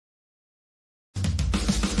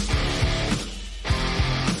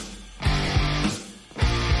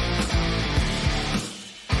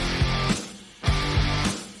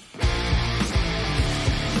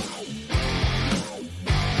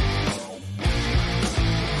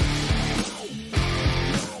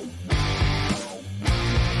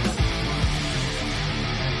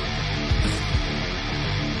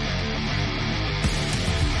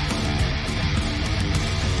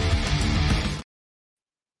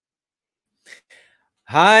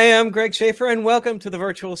Hi, I'm Greg Schaefer, and welcome to the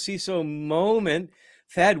virtual CISO moment.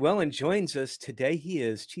 Thad Wellin joins us today. He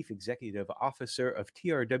is Chief Executive Officer of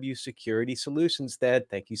TRW Security Solutions. Thad,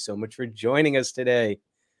 thank you so much for joining us today.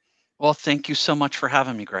 Well, thank you so much for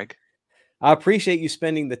having me, Greg. I appreciate you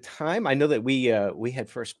spending the time. I know that we had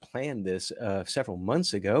first planned this several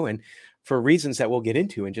months ago, and for reasons that we'll get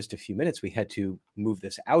into in just a few minutes, we had to move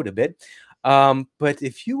this out a bit. But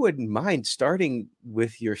if you wouldn't mind starting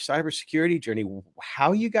with your cybersecurity journey,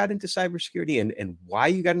 how you got into cybersecurity and why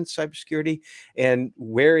you got into cybersecurity and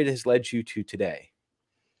where it has led you to today.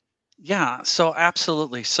 Yeah, so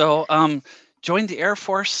absolutely. Joined the Air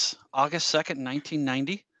Force August 2nd,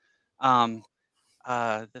 1990. Um,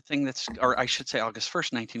 the thing or I should say August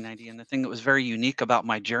 1st, 1990. And the thing that was very unique about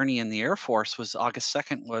my journey in the Air Force was August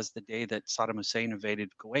 2nd was the day that Saddam Hussein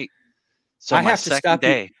invaded Kuwait. So I my have to second stop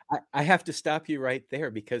you. day, I have to stop you right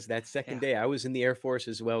there because that second yeah, day I was in the Air Force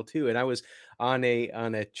as well too, and I was on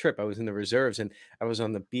a trip. I was in the reserves, and I was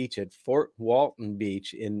on the beach at Fort Walton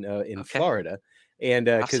Beach in okay, Florida, and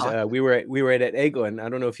I because saw it. we were at Eglin. I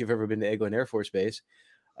don't know if you've ever been to Eglin Air Force Base.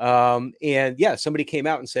 And yeah, somebody came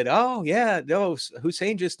out and said, "Oh yeah, no,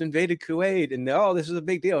 Hussein just invaded Kuwait, and oh, this is a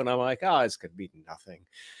big deal." And I'm like, "Oh, it's gonna be nothing."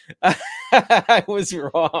 I was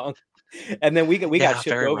wrong. And then we got Yeah, shipped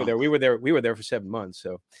very over wrong. there. We were there for 7 months.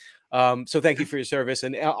 So thank you for your service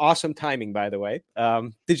and awesome timing, by the way.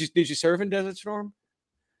 Did you serve in Desert Storm?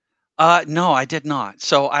 No, I did not.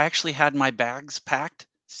 So I actually had my bags packed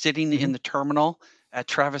sitting Hmm. in the terminal at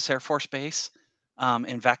Travis Air Force Base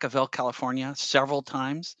in Vacaville, California, several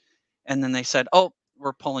times. And then they said, "Oh,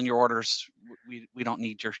 we're pulling your orders. We don't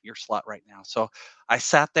need your slot right now." So I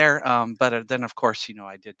sat there, but then of course,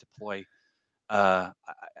 I did deploy.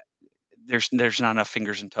 There's not enough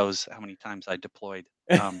fingers and toes how many times I deployed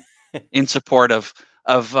in support of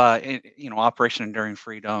Operation Enduring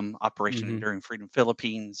Freedom, Operation Hmm. Enduring Freedom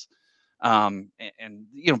Philippines, and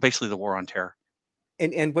basically the war on terror.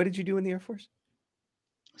 And what did you do in the Air Force?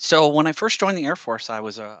 So when I first joined the Air Force, I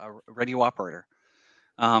was a radio operator.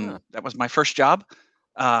 Ah, That was my first job.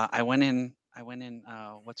 I went in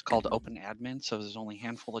what's called open admin, so there's only a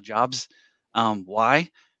handful of jobs. Why?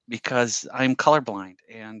 Because I'm colorblind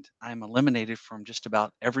and I'm eliminated from just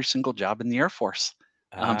about every single job in the Air Force.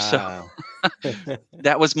 So ah.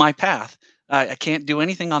 that was my path. I can't do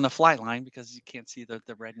anything on the flight line because you can't see the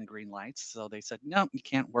red and green lights. So they said, no, you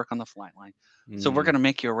can't work on the flight line. So we're Mm, going to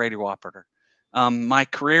make you a radio operator. My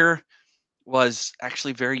career was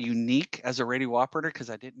actually very unique as a radio operator because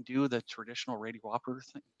I didn't do the traditional radio operator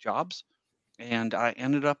jobs. And I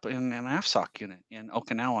ended up in an AFSOC unit in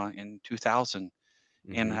Okinawa in 2000.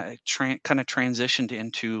 And hmm. I kind of transitioned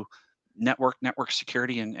into network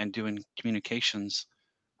security and doing communications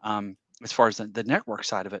as far as the network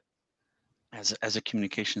side of it as a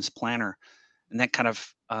communications planner. And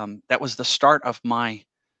that was the start of my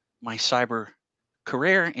cyber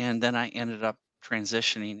career. And then I ended up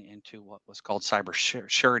transitioning into what was called cyber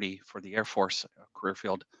surety for the Air Force career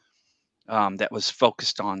field that was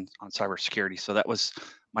focused on cybersecurity. So that was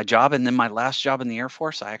my job. And then my last job in the Air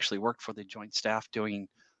Force, I actually worked for the Joint Staff doing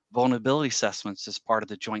vulnerability assessments as part of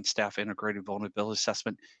the Joint Staff Integrated Vulnerability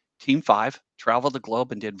Assessment. Team 5 traveled the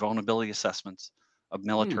globe and did vulnerability assessments of Hmm.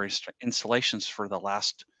 military installations for the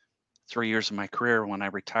last 3 years of my career when I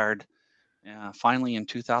retired finally in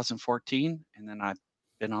 2014, and then I've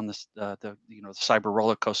been on this the cyber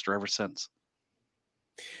roller coaster ever since.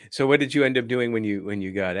 So what did you end up doing when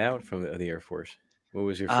you got out from the Air Force? What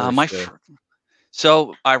was your Uh, my first? fir-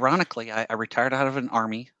 so ironically, I retired out of an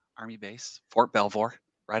army base, Fort Belvoir,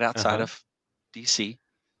 right outside Uh-huh. of D.C.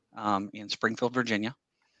 In Springfield, Virginia.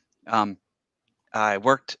 Um, I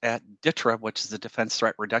worked at DITRA, which is the Defense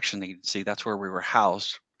Threat Reduction Agency. That's where we were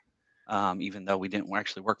housed. Even though we didn't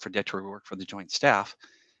actually work for DITRA, we worked for the Joint Staff.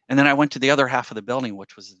 And then I went to the other half of the building,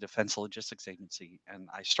 which was the Defense Logistics Agency, and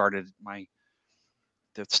I started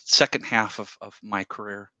the second half of my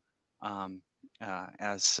career um, uh,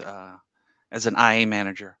 as uh, as an IA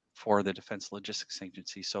manager for the Defense Logistics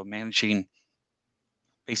Agency. So managing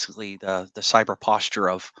basically the cyber posture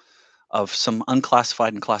of some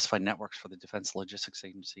unclassified and classified networks for the Defense Logistics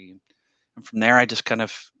Agency. And from there, I just kind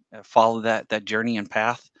of followed that journey and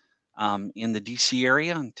path in the DC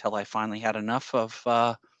area until I finally had enough of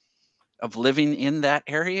living in that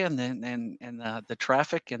area and the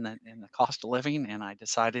traffic and the cost of living, and I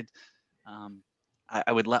decided um,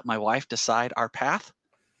 I would let my wife decide our path,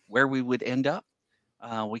 where we would end up.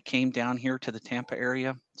 We came down here to the Tampa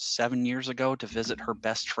area 7 years ago to visit her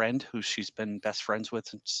best friend, who she's been best friends with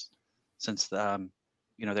since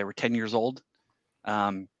they were 10 years old.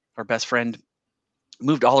 Her best friend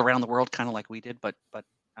moved all around the world, kind of like we did, but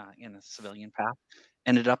in a civilian path.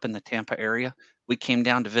 Ended up in the Tampa area. We came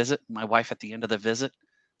down to visit. My wife, at the end of the visit,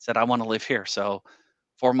 said, "I want to live here." So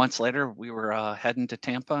 4 months later, we were heading to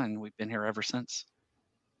Tampa, and we've been here ever since.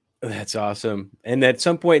 That's awesome. And at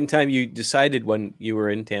some point in time, you decided when you were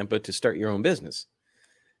in Tampa to start your own business.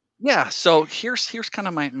 Yeah. So here's kind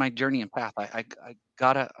of my journey and path. I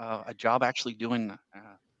got a job actually doing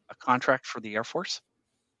a contract for the Air Force.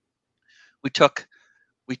 We took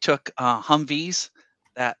Humvees,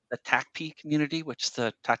 that the TACP community, which is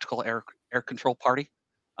the Tactical Air Control Party,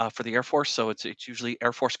 for the Air Force. So it's usually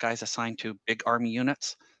Air Force guys assigned to big Army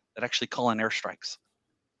units that actually call in airstrikes.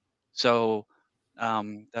 So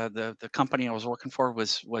the company I was working for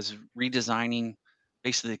was redesigning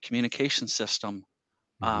basically the communication system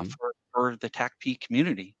Mhm. for the TACP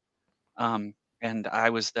community, and I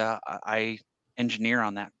was the engineer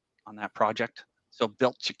on that project. So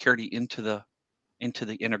built security into the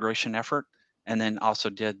integration effort, and then also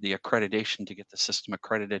did the accreditation to get the system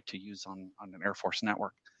accredited to use on an Air Force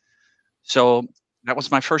network. So that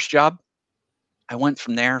was my first job. I went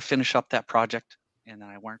from there, finished up that project, and then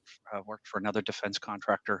I worked for another defense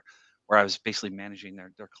contractor where I was basically managing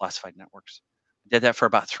their classified networks. I did that for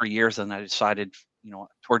about 3 years, and I decided,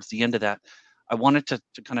 towards the end of that, I wanted to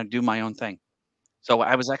kind of do my own thing. So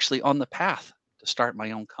I was actually on the path to start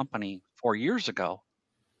my own company 4 years ago.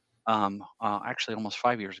 Actually, almost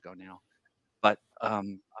 5 years ago now. But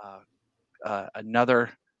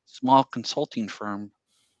another small consulting firm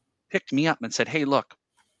picked me up and said, "Hey, look,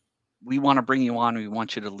 we want to bring you on. We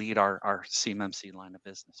want you to lead our CMMC line of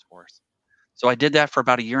business for us." So I did that for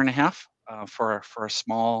about a year and a half for a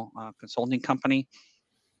small consulting company.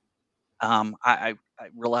 I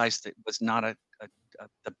realized it was not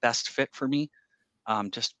the best fit for me,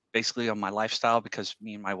 just basically on my lifestyle, because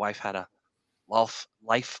me and my wife had a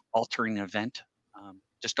life altering event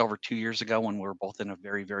just over 2 years ago when we were both in a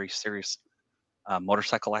very, very serious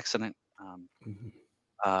motorcycle accident. Mhm.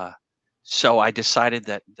 Uh, so I decided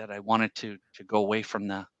that I wanted to go away from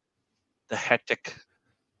the hectic,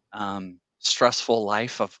 stressful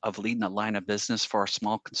life of leading a line of business for a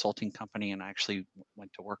small consulting company, and I actually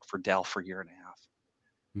went to work for Dell for a year and a half.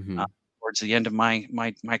 Uh, Mhm. Towards the end of my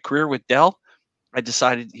career with Dell, I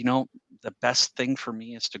decided, the best thing for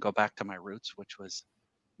me is to go back to my roots, which was,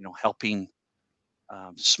 helping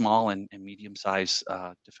small and medium-sized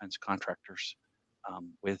defense contractors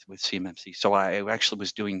with CMMC. So I actually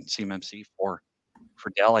was doing CMMC for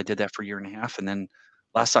Dell. I did that for a year and a half, and then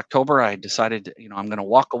last October I decided, I'm going to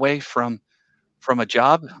walk away from a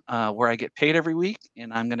job where I get paid every week,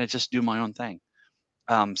 and I'm going to just do my own thing.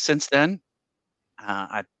 Since then,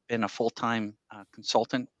 I've been a full-time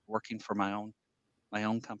consultant working for my own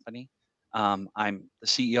company. I'm the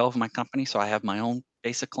CEO of my company, so I have my own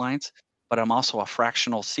basic clients, but I'm also a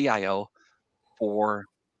fractional CIO for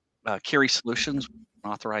Carry Solutions, an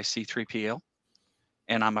authorized C3PO,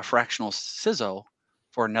 and I'm a fractional CISO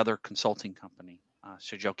for another consulting company,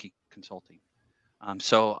 Shijoki Consulting.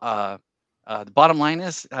 So the bottom line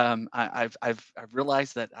is, I've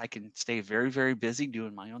realized that I can stay very, very busy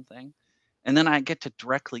doing my own thing, and then I get to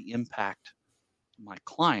directly impact my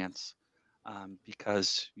clients,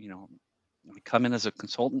 because I come in as a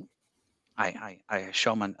consultant. I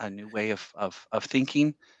show them a new way of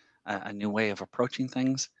thinking, a new way of approaching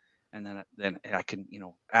things, and then I can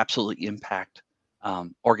absolutely impact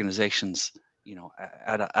organizations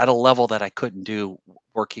at a level that I couldn't do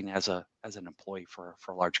working as an employee for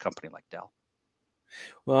a large company like Dell.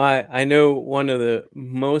 Well, I know one of the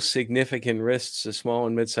most significant risks to small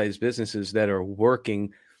and mid-sized businesses that are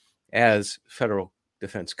working as federal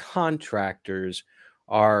defense contractors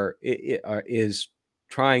is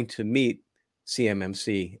trying to meet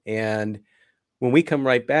CMMC. And when we come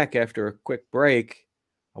right back after a quick break,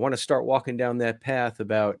 I want to start walking down that path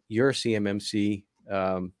about your CMMC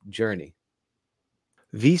journey.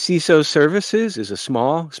 vCISO Services is a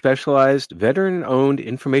small, specialized, veteran owned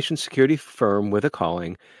information security firm with a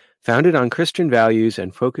calling, founded on Christian values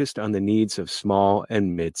and focused on the needs of small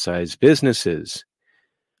and mid sized businesses.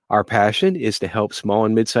 Our passion is to help small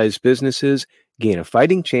and mid sized businesses gain a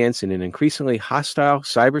fighting chance in an increasingly hostile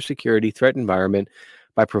cybersecurity threat environment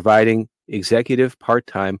by providing executive part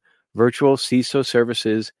time virtual CISO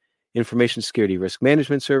services, information security risk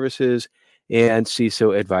management services, and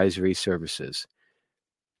CISO advisory services.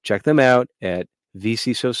 Check them out at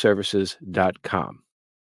vcisoservices.com.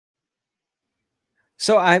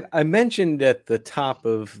 So I mentioned at the top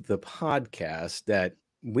of the podcast that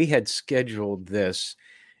we had scheduled this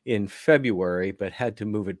in February, but had to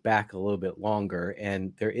move it back a little bit longer.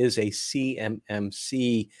 And there is a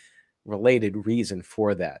CMMC related reason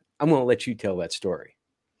for that. I'm going to let you tell that story.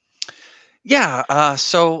 Yeah.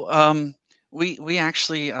 We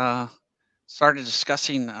actually started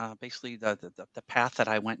discussing basically the path that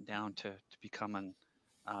I went down to become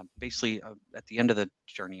basically at the end of the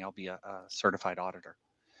journey, I'll be a certified auditor.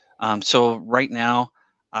 So right now,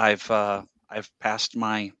 I've passed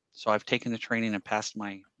I've taken the training and passed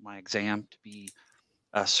my exam to be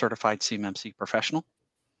a certified CMMC professional,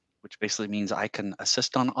 which basically means I can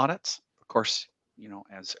assist on audits. Of course,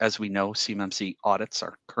 as we know, CMMC audits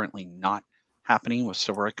are currently not happening. We're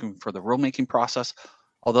still working for the rulemaking process,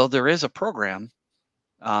 although there is a program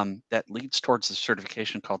that leads towards the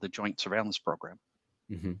certification called the Joint Surveillance Program.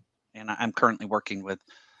 Mm-hmm. And I'm currently working with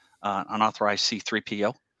an authorized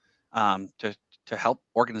C3PO to help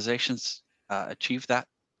organizations achieve that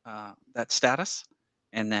status.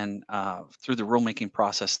 And then through the rulemaking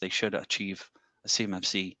process, they should achieve a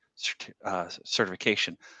CMMC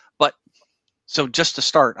certification. But so just to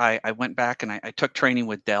start, I went back and I took training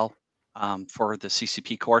with Dell for the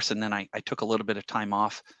CCP course, and then I took a little bit of time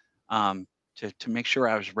off to make sure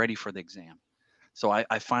I was ready for the exam. So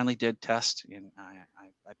I finally did test, and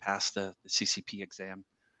I passed the CCP exam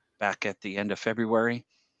back at the end of February,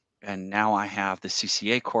 and now I have the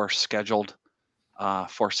CCA course scheduled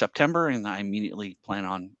for September, and I immediately plan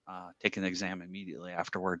on taking the exam immediately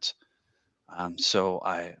afterwards. So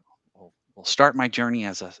I will start my journey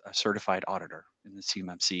as a certified auditor in the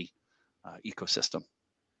CMMC ecosystem.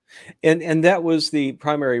 And that was the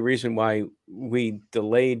primary reason why we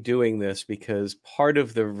delayed doing this, because part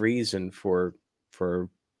of the reason for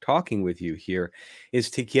talking with you here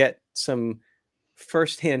is to get some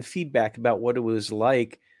firsthand feedback about what it was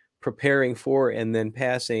like preparing for and then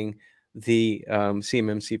passing the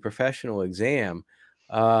CMMC professional exam.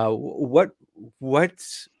 What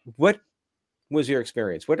what was your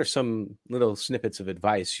experience? What are some little snippets of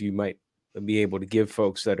advice you might be able to give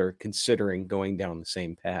folks that are considering going down the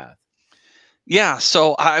same path? Yeah,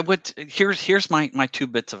 so I would here's my two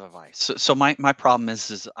bits of advice. So my problem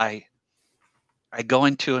is I go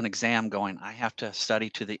into an exam going, I have to study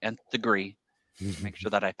to the nth degree to make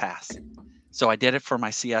sure that I pass. So I did it for my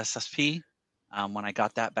CSSP. When I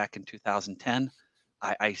got that back in 2010,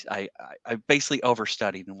 I basically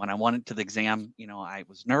overstudied, and when I went into the exam, I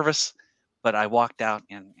was nervous, but I walked out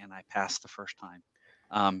and I passed the first time.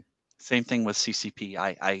 Um, Same thing with CCP.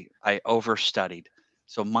 I overstudied.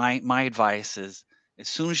 So my advice is, as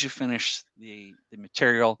soon as you finish the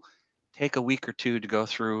material, take a week or two to go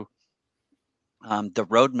through the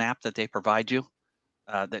roadmap that they provide you,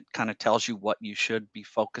 that kind of tells you what you should be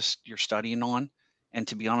focused your studying on. And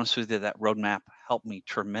to be honest with you, that roadmap helped me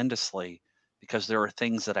tremendously, because there are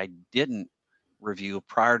things that I didn't review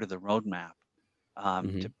prior to the roadmap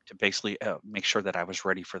Mm-hmm. to basically make sure that I was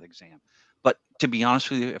ready for the exam. But to be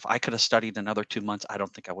honest with you, if I could have studied another 2 months, I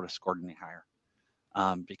don't think I would have scored any higher,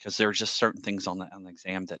 because there were just certain things on the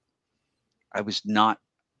exam that I was not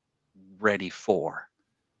ready for.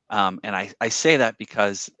 And I say that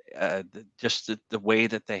because just the way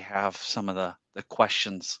that they have some of the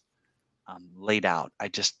questions laid out,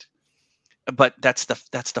 but that's the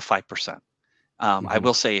 5%. I Mm-hmm.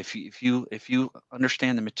 will say, if you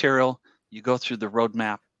understand the material, you go through the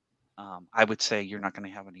roadmap, I would say you're not going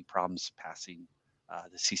to have any problems passing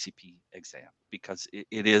the CCP exam, because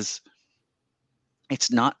it's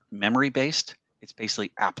not memory based. It's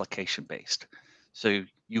basically application based. So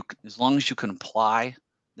as long as you can apply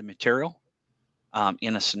the material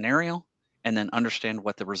in a scenario and then understand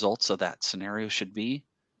what the results of that scenario should be,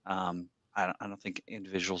 I don't think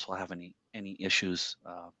individuals will have any issues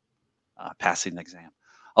passing the exam.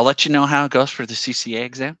 I'll let you know how it goes for the CCA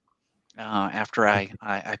exam after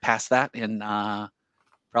I pass that in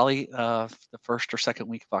probably the first or second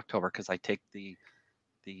week of October, because I take the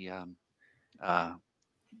uh,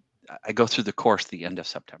 I go through the course the end of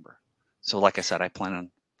September. So like I said, I plan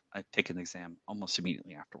on taking the exam almost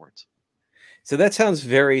immediately afterwards. So that sounds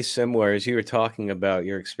very similar as you were talking about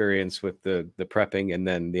your experience with the prepping and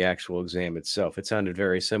then the actual exam itself. It sounded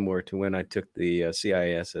very similar to when I took the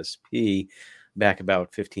CISSP back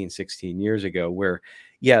about 15, 16 years ago, where,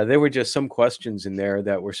 yeah, there were just some questions in there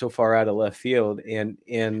that were so far out of left field. And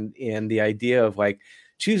the idea of like,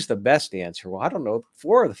 choose the best answer. Well, I don't know.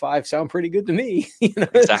 4 of the 5 sound pretty good to me. It's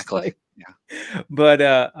Exactly. like, Yeah.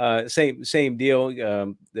 but same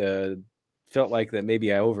deal. Felt like that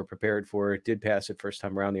maybe I over prepared for it. Did pass it first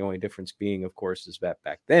time around. The only difference being, of course, is that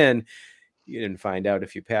back then you didn't find out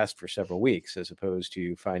if you passed for several weeks, as opposed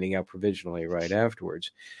to finding out provisionally right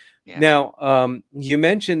afterwards. Yeah. Now, you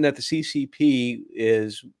mentioned that the CCP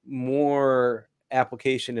is more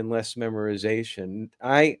application and less memorization.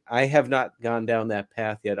 I have not gone down that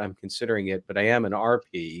path yet. I'm considering it, but I am an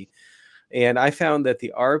RP. And I found that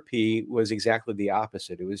the RP was exactly the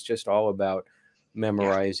opposite. It was just all about Yeah.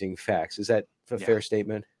 memorizing facts. Is that a Yeah. fair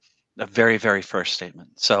statement? A very, very first statement.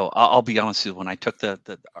 So I'll be honest with you. When I took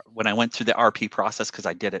when I went through the RP process, because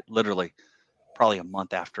I did it literally probably a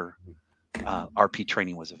month after RP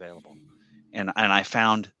training was available, and I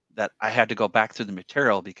found that I had to go back through the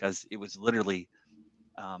material because it was literally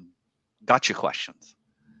gotcha questions.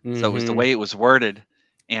 So it was the Mm-hmm. way it was worded,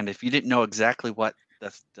 and if you didn't know exactly what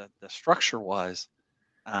the structure was,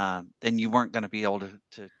 then you weren't going to be able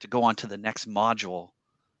to go on to the next module,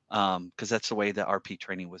 because that's the way the RP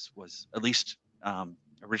training was at least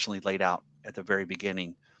originally laid out at the very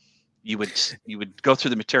beginning. You would go through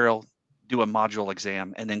the material, do a module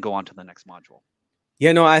exam, and then go on to the next module.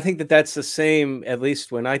 Yeah, no, I think that that's the same. At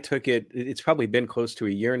least when I took it, it's probably been close to a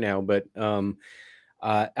year now, but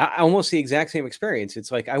almost the exact same experience.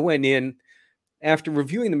 It's like I went in after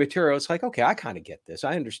reviewing the material. It's like, okay, I kind of get this.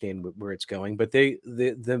 I understand where it's going, but the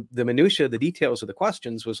minutia, the details of the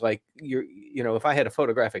questions was like, if I had a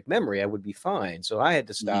photographic memory, I would be fine. So I had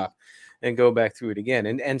to Mm-hmm. stop and go back through it again.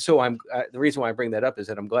 And so the reason why I bring that up is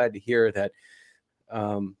that I'm glad to hear that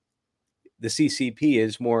the CCP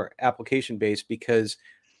is more application based, because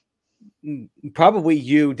probably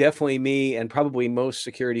you, definitely me, and probably most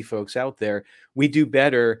security folks out there, we do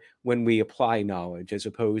better when we apply knowledge as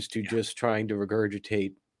opposed to Yeah. just trying to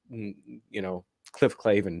regurgitate, Cliff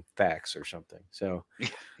Clavin facts or something. So, Yeah.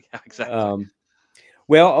 Yeah. Exactly. um,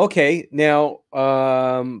 well, okay. Now,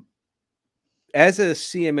 as a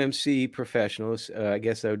CMMC professional, I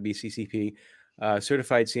guess that would be CCP,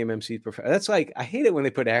 certified CMMC professional. That's like, I hate it when they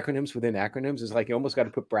put acronyms within acronyms. It's like you almost got to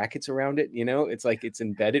put brackets around it. It's like it's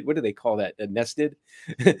embedded. What do they call that? Nested,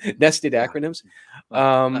 nested Yeah. acronyms.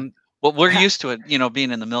 Well, Um, well, we're ha- used to it,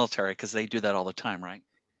 being in the military, because they do that all the time, right?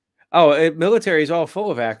 Military is all full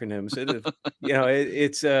of acronyms.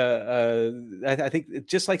 It's I think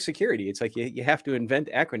just like security, it's like you have to invent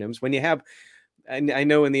acronyms when you have. And I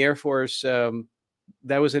know in the Air Force,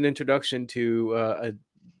 that was an introduction to a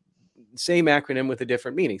same acronym with a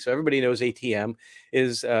different meaning. So everybody knows ATM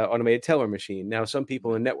is automated teller machine. Now, some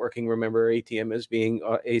people in networking remember ATM as being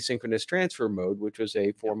asynchronous transfer mode, which was a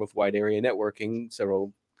Yep. form of wide area networking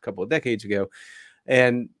couple of decades ago.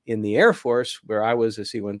 And in the Air Force, where I was a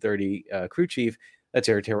C-130 crew chief, that's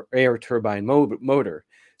air turbine motor.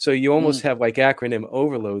 So you almost Mm. have like acronym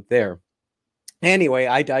overload there. Anyway,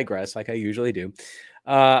 I digress, like I usually do.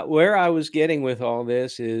 Where I was getting with all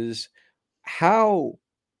this is how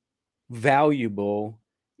valuable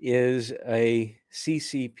is a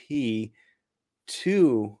CCP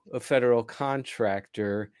to a federal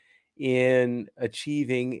contractor in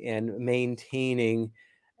achieving and maintaining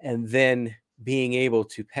and then being able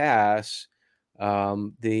to pass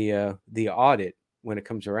the audit when it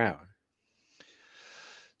comes around.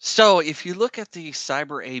 So if you look at the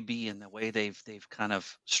cyber AB and the way they've kind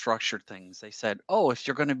of structured things, they said, oh, if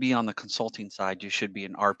you're going to be on the consulting side, you should be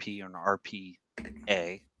an RP or an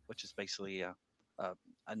RPA, which is basically a,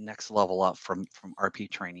 a next level up from RP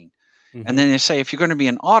training. And Mm-hmm. then they say if you're going to be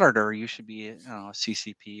an auditor, you should be a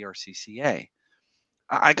CCP or CCA.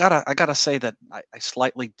 I gotta say that I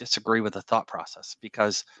slightly disagree with the thought process,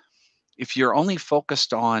 because if you're only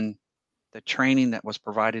focused on the training that was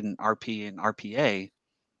provided in RP and RPA,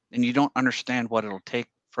 and you don't understand what it'll take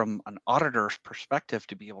from an auditor's perspective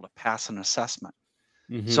to be able to pass an assessment.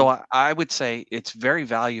 Mm-hmm. So I would say it's very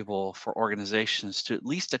valuable for organizations to at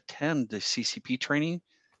least attend the CCP training,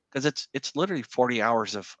 because it's literally 40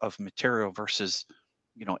 hours of material versus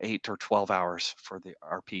 8 or 12 hours for the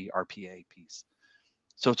RPA piece.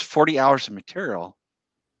 So it's 40 hours of material,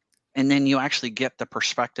 and then you actually get the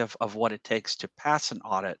perspective of what it takes to pass an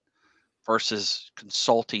audit versus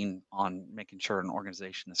consulting on making sure an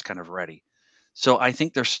organization is kind of ready. So I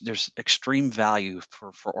think there's extreme value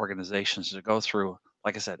for organizations to go through,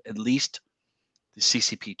 like I said, at least the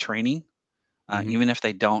CCP training, Mm-hmm. even if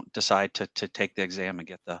they don't decide to take the exam and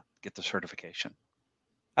get the certification.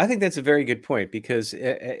 I think that's a very good point, because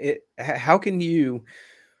how can you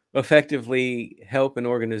effectively help an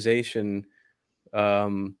organization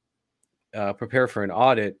um, prepare for an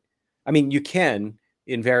audit? I mean, you can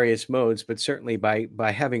in various modes, but certainly by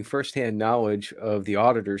having firsthand knowledge of the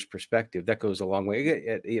auditor's perspective, that goes a long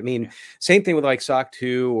way. I mean, Yeah, same thing with like SOC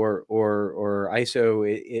 2 or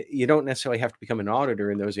ISO. You don't necessarily have to become an auditor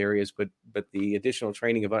in those areas, but the additional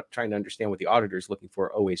training of trying to understand what the auditor is looking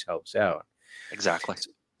for always helps out. exactly.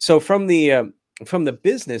 So from the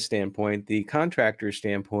business standpoint, the contractor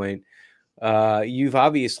standpoint, you've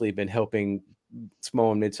obviously been helping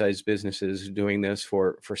small and mid-sized businesses doing this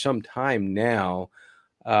for some time now.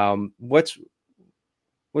 What's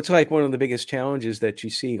like one of the biggest challenges that you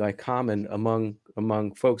see like common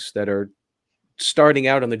among folks that are starting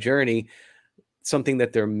out on the journey, something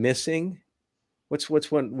that they're missing? What's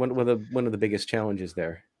one of the biggest challenges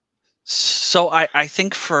there? So I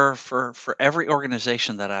think for every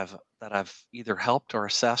organization that I've either helped or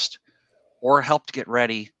assessed or helped get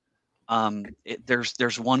ready,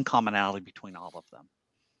 there's one commonality between all of them,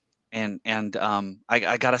 and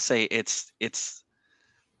I gotta say it's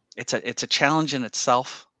a challenge in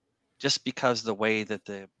itself, just because the way that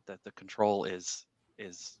the control is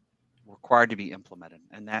required to be implemented,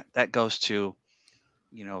 and that goes to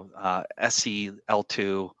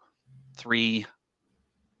SCL2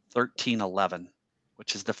 31311,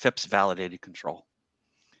 which is the FIPS validated control.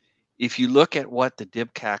 If you look at what the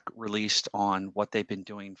DIBCAC released on what they've been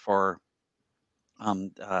doing for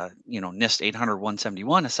NIST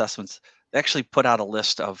 800-171 assessments, they actually put out a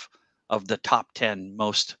list of the top 10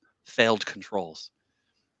 most failed controls.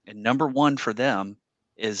 And number one for them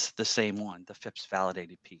is the same one, the FIPS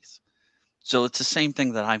validated piece. So it's the same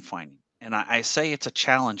thing that I'm finding. And I say it's a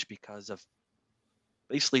challenge because of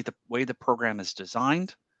basically the way the program is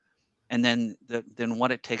designed, and then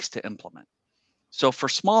what it takes to implement. So for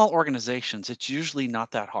small organizations, it's usually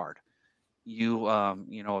not that hard. So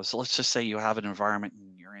let's just say you have an environment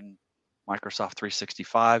and you're in Microsoft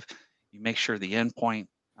 365. You make sure the endpoint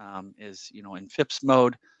is in FIPS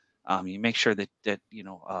mode. You make sure that that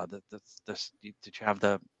you have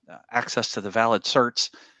the access to the valid certs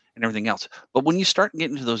and everything else. But when you start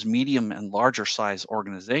getting to those medium and larger size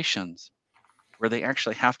organizations where they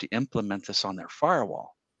actually have to implement this on their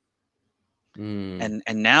firewall, Mm.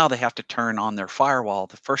 and now they have to turn on their firewall.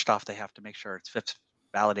 First off, they have to make sure it's FIPS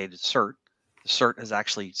validated cert. The cert is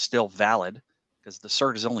actually still valid, because the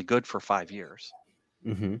cert is only good for 5 years.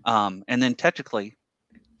 Mm-hmm. And then technically,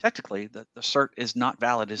 the cert is not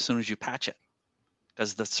valid as soon as you patch it,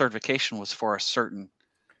 because the certification was for a certain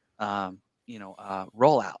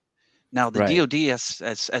rollout. Now the Right. DoD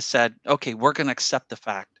has said, okay, we're going to accept the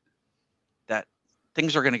fact that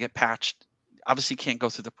things are going to get patched. Obviously, you can't go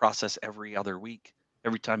through the process every other week,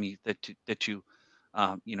 every time you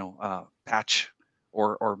patch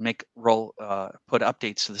or make put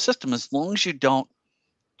updates to the system. As long as you don't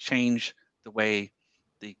change the way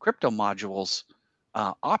the crypto modules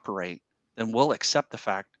operate, then we'll accept the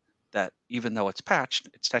fact that even though it's patched,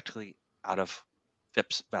 it's technically out of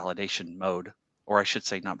FIPS validation mode, or I should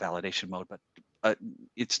say not validation mode, but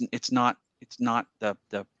it's not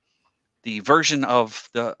the version of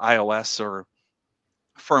the iOS or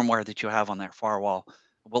firmware that you have on that firewall.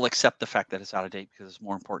 Will accept the fact that it's out of date, because it's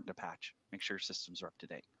more important to patch, make sure your systems are up to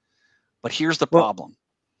date. But here's the Well, problem: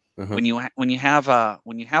 uh-huh. when you have a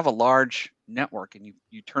large network and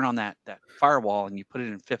you turn on that firewall and you put it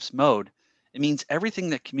in FIPS mode, it means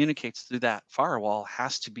everything that communicates through that firewall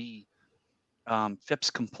has to be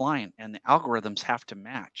FIPS compliant, and the algorithms have to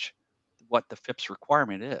match what the FIPS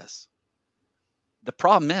requirement is. The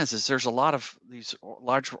problem is there's a lot of these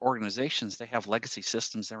large organizations. They have legacy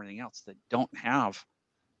systems and everything else that don't have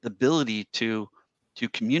the ability to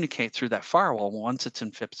communicate through that firewall once it's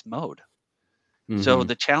in FIPS mode. So Mm-hmm.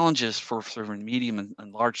 the challenges for sort of medium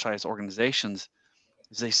and large size organizations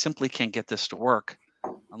is they simply can't get this to work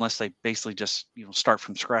unless they basically just start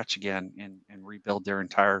from scratch again and rebuild their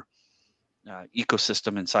entire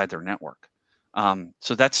ecosystem inside their network.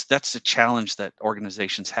 So that's the challenge that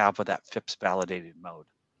organizations have with that FIPS validated mode.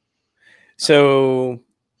 So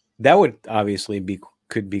that would obviously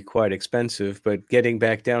could be quite expensive, but getting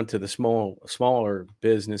back down to the smaller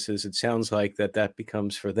businesses, it sounds like that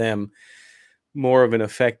becomes for them more of an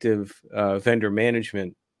effective vendor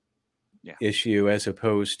management Yeah. issue as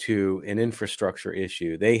opposed to an infrastructure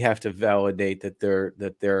issue. They have to validate that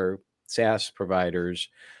their SaaS providers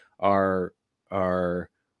are are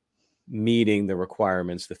meeting the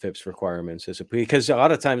requirements, the FIPS requirements, because a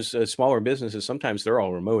lot of times smaller businesses, sometimes they're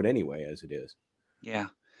all remote anyway, as it is. Yeah.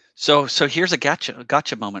 So here's a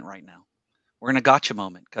gotcha moment right now. We're in a gotcha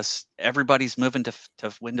moment because everybody's moving to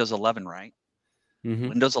Windows 11, right? Mm-hmm.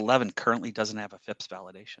 Windows 11 currently doesn't have a FIPS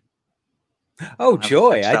validation. They Oh, don't have a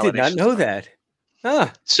joy. FIPS I did not validation know cert. that.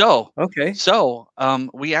 Ah, So okay. so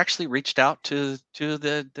we actually reached out to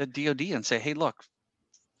the DoD and say, hey, look,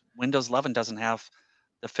 Windows 11 doesn't have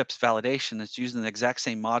the FIPS validation. It's using the exact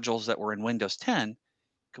same modules that were in Windows 10.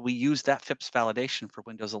 Could we use that FIPS validation for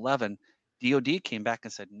Windows 11? DoD came back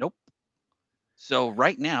and said, nope. So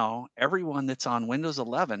right now, everyone that's on Windows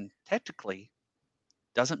 11 technically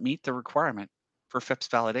doesn't meet the requirement for FIPS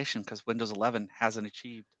validation, because Windows 11 hasn't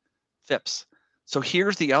achieved FIPS. So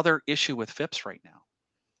here's the other issue with FIPS right now.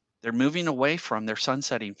 They're moving away from, they're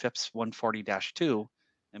sunsetting FIPS 140-2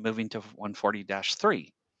 and moving to 140-3.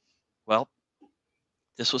 Well,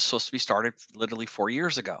 this was supposed to be started literally 4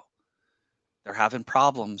 years ago. They're having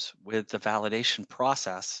problems with the validation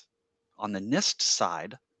process on the NIST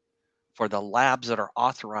side for the labs that are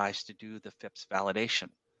authorized to do the FIPS validation.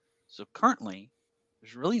 So currently,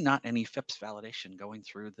 there's really not any FIPS validation going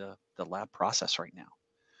through the lab process right now.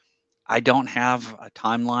 I don't have a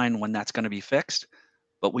timeline when that's going to be fixed,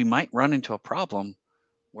 but we might run into a problem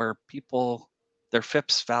where people, their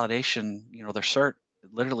FIPS validation, their cert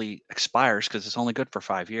literally expires because it's only good for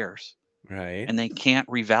 5 years, Right. and they can't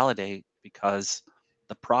revalidate because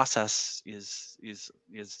the process is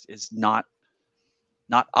not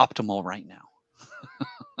optimal right now.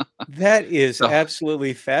 That is So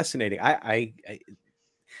absolutely fascinating. I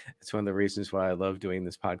it's one of the reasons why I love doing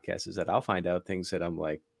this podcast, is that I'll find out things that I'm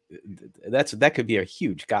like, that could be a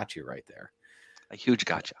huge gotcha right there. a huge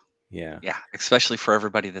gotcha. Yeah. Yeah, especially for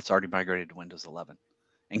everybody that's already migrated to Windows 11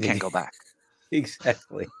 and can't go back.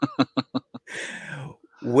 Exactly.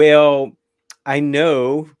 Well, I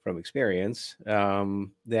know from experience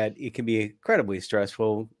that it can be incredibly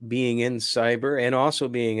stressful being in cyber and also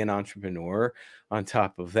being an entrepreneur on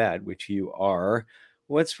top of that, which you are.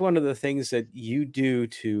 What's one of the things that you do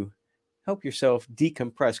to help yourself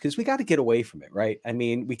decompress? Because we got to get away from it, right? I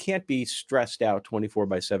mean, we can't be stressed out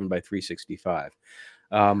 24/7 by 365.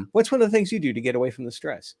 What's one of the things you do to get away from the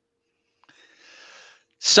stress?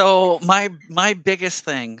 So my biggest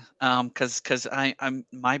thing, because I'm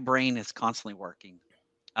my brain is constantly working.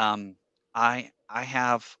 I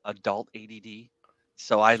have adult ADD,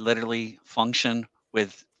 so I literally function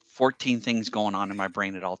with 14 things going on in my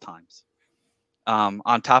brain at all times.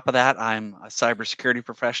 On top of that, I'm a cybersecurity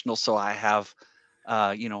professional, so I have,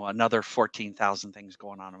 another 14,000 things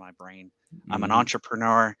going on in my brain. I'm an Mhm.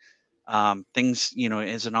 entrepreneur. Things,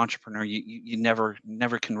 as an entrepreneur, you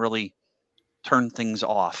never can really turn things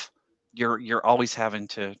off. You're always having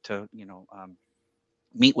to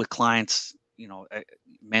meet with clients,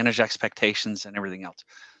 manage expectations and everything else.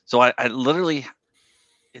 So I literally,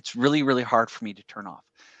 it's really, really hard for me to turn off.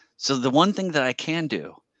 So the one thing that I can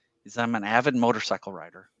do is I'm an avid motorcycle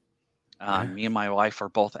rider. Yeah. Me and my wife are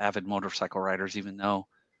both avid motorcycle riders, even though,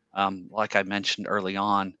 like I mentioned early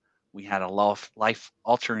on, we had a life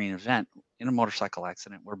altering event in a motorcycle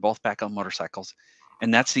accident. We're both back on motorcycles.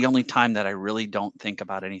 And that's the only time that I really don't think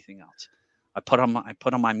about anything else. I put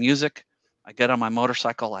on my music, I get on my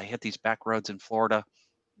motorcycle, I hit these back roads in Florida,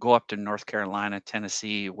 go up to North Carolina,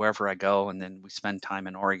 Tennessee, wherever I go, and then we spend time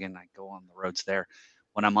in Oregon. I go on the roads there.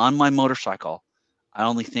 When I'm on my motorcycle, I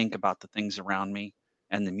only think about the things around me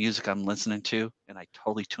and the music I'm listening to, and I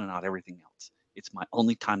totally tune out everything else. It's my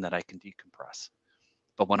only time that I can decompress.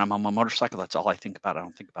 But when I'm on my motorcycle, that's all I think about. I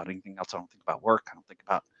don't think about anything else. I don't think about work. I don't think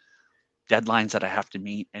about deadlines that I have to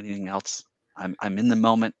meet, anything else. I'm in the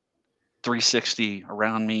moment, 360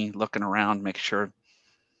 around me, looking around, make sure,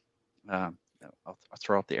 uh, I'll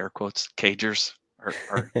throw out the air quotes, cagers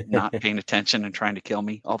are not paying attention and trying to kill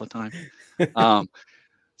me all the time. Um,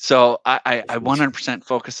 So I 100%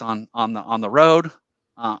 focus on the road,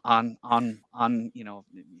 on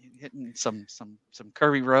hitting some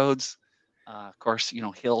curvy roads. Of course,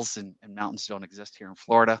 hills and mountains don't exist here in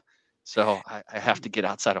Florida, so I have to get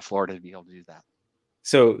outside of Florida to be able to do that.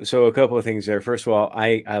 So a couple of things there. First of all,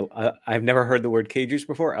 I've never heard the word cagers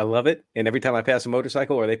before. I love it, and every time I pass a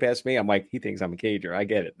motorcycle or they pass me, I'm like, he thinks I'm a cager. I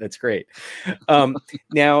get it. That's great.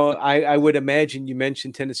 Now, I would imagine you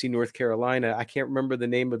mentioned Tennessee, North Carolina. I can't remember the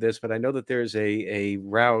name of this, but I know that there's a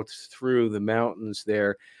route through the mountains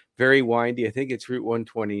there, very windy. I think it's Route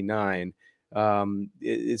 129.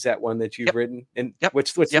 Is that one that you've Yep, ridden? And yep,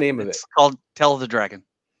 what's the yep. name of it? It's called Tell of the Dragon.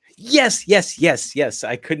 Yes.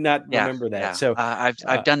 I could not Yeah, remember that. yeah. So,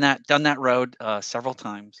 I've done that road several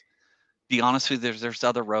times. Be honest with you, there's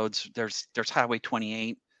other roads. There's Highway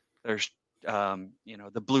 28. There's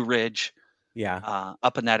the Blue Ridge. yeah.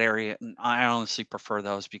 Up in that area. And I honestly prefer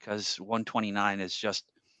those because 129 is just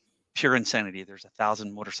pure insanity. There's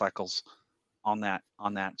 1,000 motorcycles on that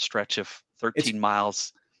stretch of It's 13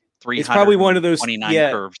 miles, It's probably one of those, 329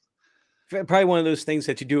 yeah, curves. probably one of those things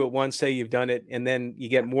that you do it once, say you've done it, and then you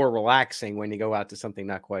get more relaxing when you go out to something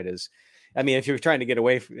not quite as. I mean, if you're trying to get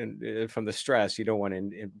away from the stress, you don't want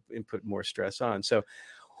to put more stress on. So,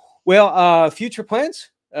 well, future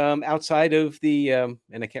plans outside of the and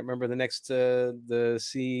I can't remember the next the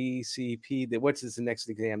CCP. What's the next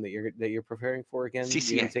exam that you're preparing for again? You're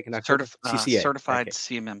going CCA, to take in October. CCA. certified Okay,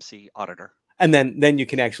 CMMC auditor. and then you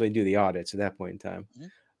can actually do the audits at that point in time.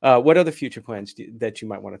 Mhm. What other future plans that you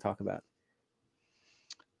might want to talk about?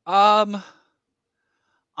 Um,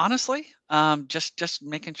 Honestly, just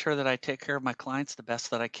making sure that I take care of my clients the best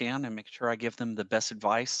that I can, and make sure I give them the best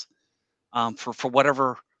advice for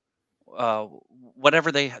whatever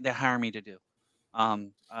they hire me to do.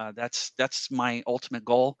 That's my ultimate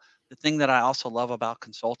goal. The thing that I also love about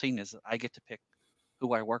consulting is that I get to pick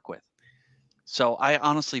who I work with. So I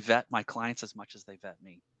honestly vet my clients as much as they vet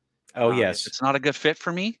me. Oh, If yes. it's not a good fit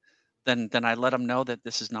for me, then I let them know that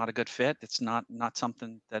this is not a good fit. It's not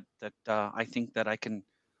something that I think that I can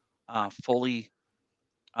fully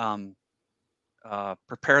um,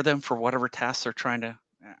 prepare them for whatever tasks they're trying to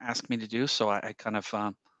ask me to do. So I kind of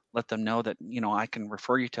let them know that I can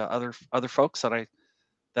refer you to other folks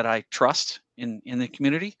that I trust in the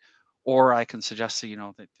community, or I can suggest that you're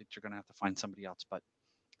going to have to find somebody else. But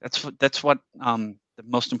that's what the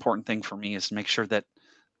most important thing for me is to make sure that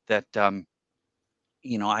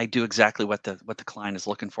I do exactly what the client is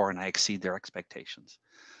looking for, and I exceed their expectations.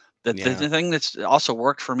 The Yeah. thing that's also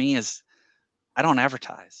worked for me is I don't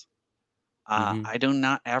advertise. Hmm. I do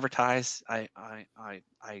not advertise. I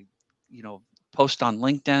you know post on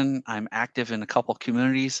LinkedIn. I'm active in a couple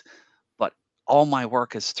communities, but all my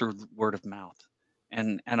work is through word of mouth.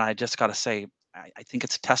 And I just got to say, I think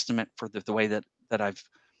it's a testament for the way that I've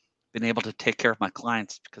been able to take care of my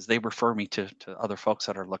clients because they refer me to other folks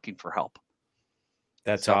that are looking for help.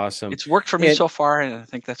 That's So awesome. it's worked for me And so far, and I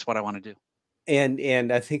think that's what I want to do.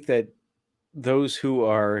 and I think that those who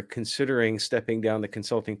are considering stepping down the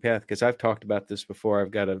consulting path, because I've talked about this before,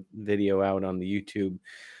 I've got a video out on the YouTube.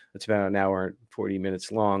 It's about an hour and 40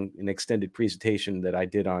 minutes long, an extended presentation that I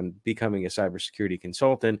did on becoming a cybersecurity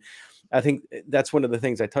consultant. I think that's one of the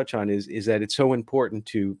things I touch on is that it's so important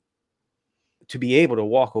to be able to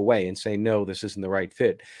walk away and say, no, this isn't the right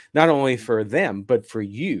fit, not only Mhm. for them, but for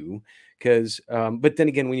you. Because, but then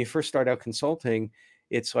again, when you first start out consulting,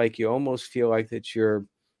 it's like you almost feel like that you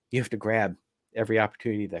have to grab every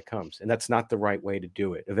opportunity that comes. And that's not the right way to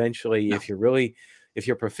do it. Eventually, No. if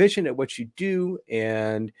you're proficient at what you do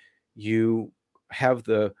and you have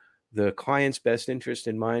the client's best interest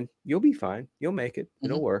in mind, you'll be fine. You'll make it. Hmm.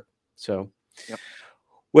 It'll work. So, Yep.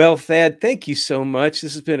 well, Thad, thank you so much.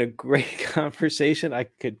 This has been a great conversation. I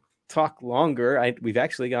could talk longer. We've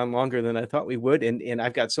actually gone longer than I thought we would, and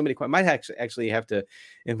I've got so many questions. Might actually have to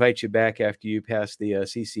invite you back after you pass the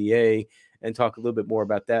CCA and talk a little bit more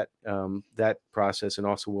about that process, and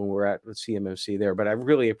also when we're at CMMC there. But I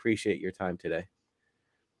really appreciate your time today.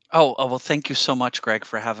 Oh, well, thank you so much, Greg,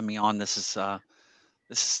 for having me on. This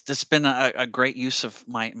has been a great use of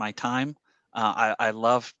my time. I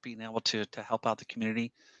love being able to help out the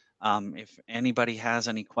community. If anybody has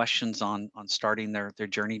any questions on starting their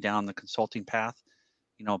journey down the consulting path,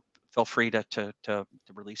 you know, feel free to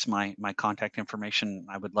release my contact information.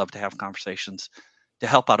 I would love to have conversations to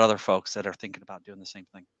help out other folks that are thinking about doing the same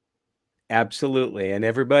thing. Absolutely, and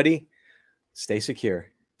everybody, stay secure.